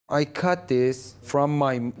I cut this from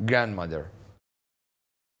my grandmother.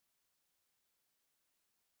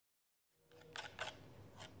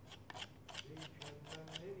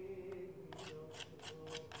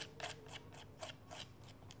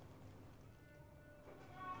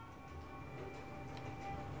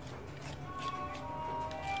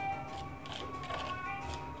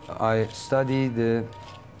 I studied the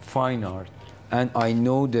fine art, and I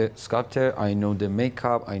know the sculpture, I know the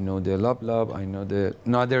makeup, I know the lab, I know the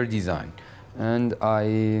another design. And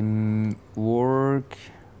I work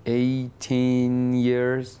 18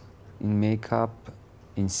 years in makeup,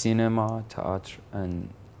 in cinema, theater,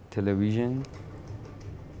 and television.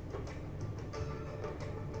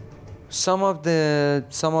 Some of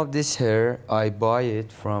this hair, I buy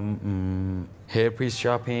it from hairpiece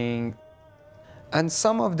shopping. And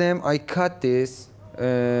some of them I cut this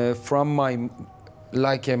from my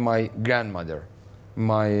grandmother,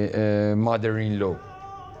 my mother-in-law.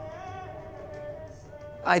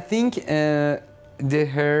 I think the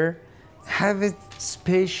hair have a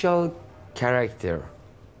special character.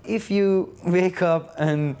 If you wake up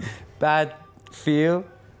and bad feel,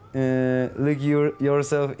 look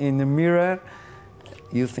yourself in the mirror,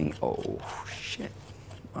 you think, oh shit,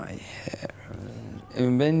 my hair.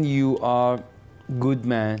 And when you are good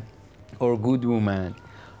man or good woman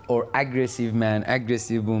or aggressive man,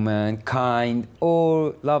 aggressive woman, kind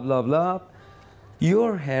or blah,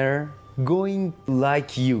 your hair going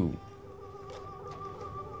like you.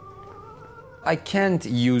 I can't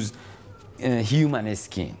use human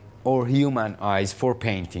skin or human eyes for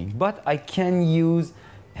painting, but I can use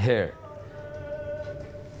hair.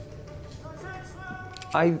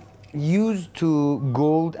 I used to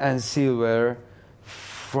gold and silver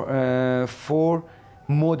for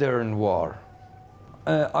modern war.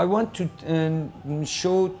 I want to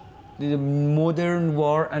show the modern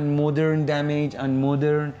war and modern damage and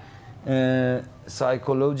modern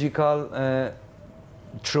psychological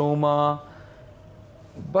trauma.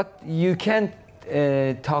 But you can't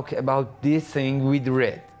talk about this thing with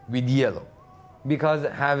red, with yellow, because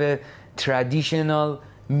it have a traditional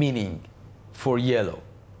meaning for yellow,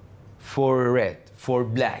 for red, for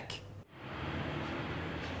black.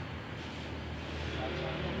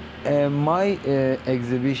 My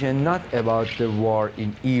exhibition not about the war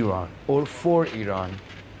in Iran or for Iran,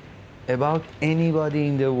 about anybody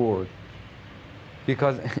in the world,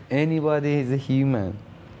 because anybody is a human.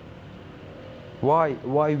 Why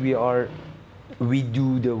we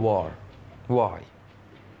do the war? Why?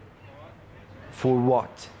 For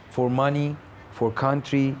what? For money, for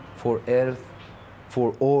country, for earth,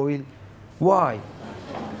 for oil? Why?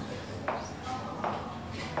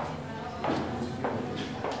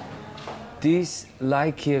 This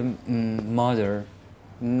like a mother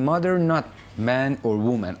not man or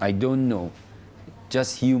woman, I don't know,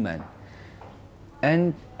 just human.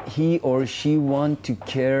 And he or she want to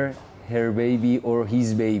care her baby or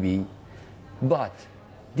his baby, but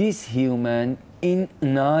this human in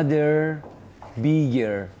another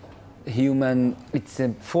bigger human, it's a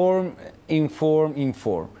form in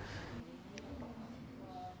form.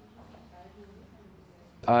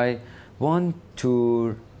 I want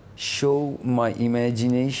to show my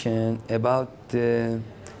imagination about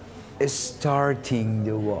starting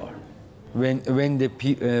the war. When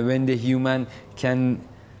the human can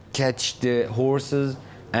catch the horses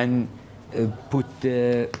and put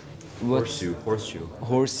the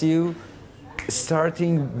horseshoe,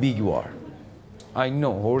 starting big war. I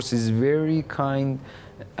know horse is very kind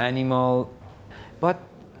animal, but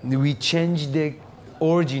we change the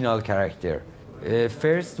original character.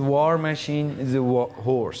 First war machine is a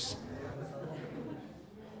horse.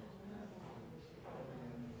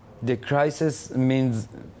 The crisis means,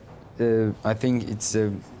 I think it's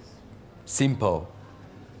simple.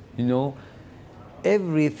 You know,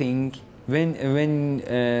 everything, when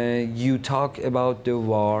you talk about the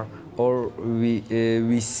war or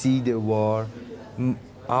we see the war,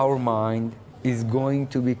 our mind is going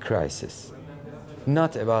to be crisis.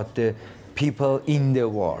 Not about the people in the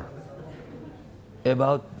war.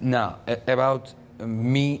 About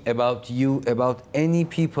me, about you, about any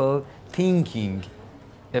people thinking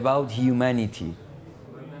about humanity.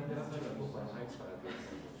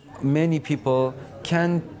 Many people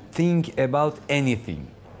can't think about anything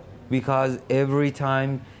because every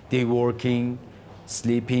time they're working,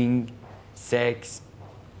 sleeping, sex,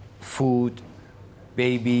 food,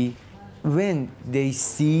 baby. When they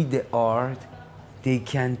see the art, they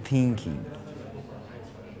can thinking.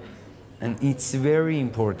 And it's very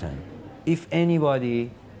important. If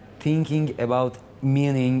anybody thinking about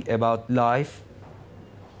meaning, about life,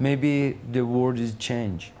 maybe the world is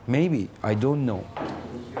changed. Maybe, I don't know.